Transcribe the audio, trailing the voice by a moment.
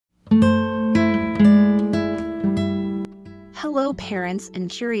Hello parents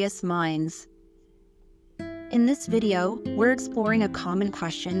and curious minds. In this video, we're exploring a common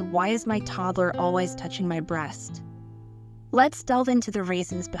question: why is my toddler always touching my breast? Let's delve into the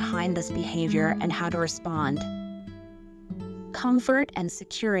reasons behind this behavior and how to respond. Comfort and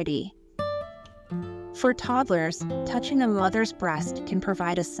security. For toddlers, touching a mother's breast can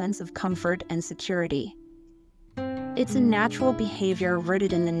provide a sense of comfort and security. It's a natural behavior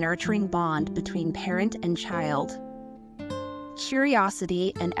rooted in the nurturing bond between parent and child.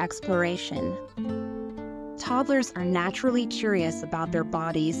 Curiosity and exploration. Toddlers are naturally curious about their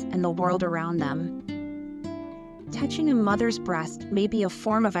bodies and the world around them. Touching a mother's breast may be a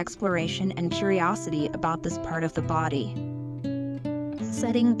form of exploration and curiosity about this part of the body.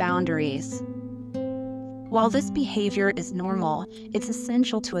 Setting boundaries. While this behavior is normal, it's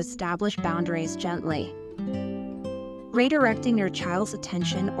essential to establish boundaries gently. Redirecting your child's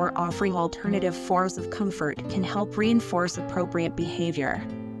attention or offering alternative forms of comfort can help reinforce appropriate behavior.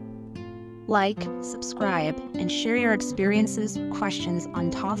 Like, subscribe, and share your experiences or questions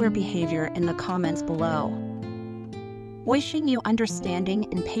on toddler behavior in the comments below. Wishing you understanding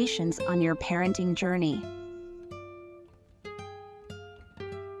and patience on your parenting journey.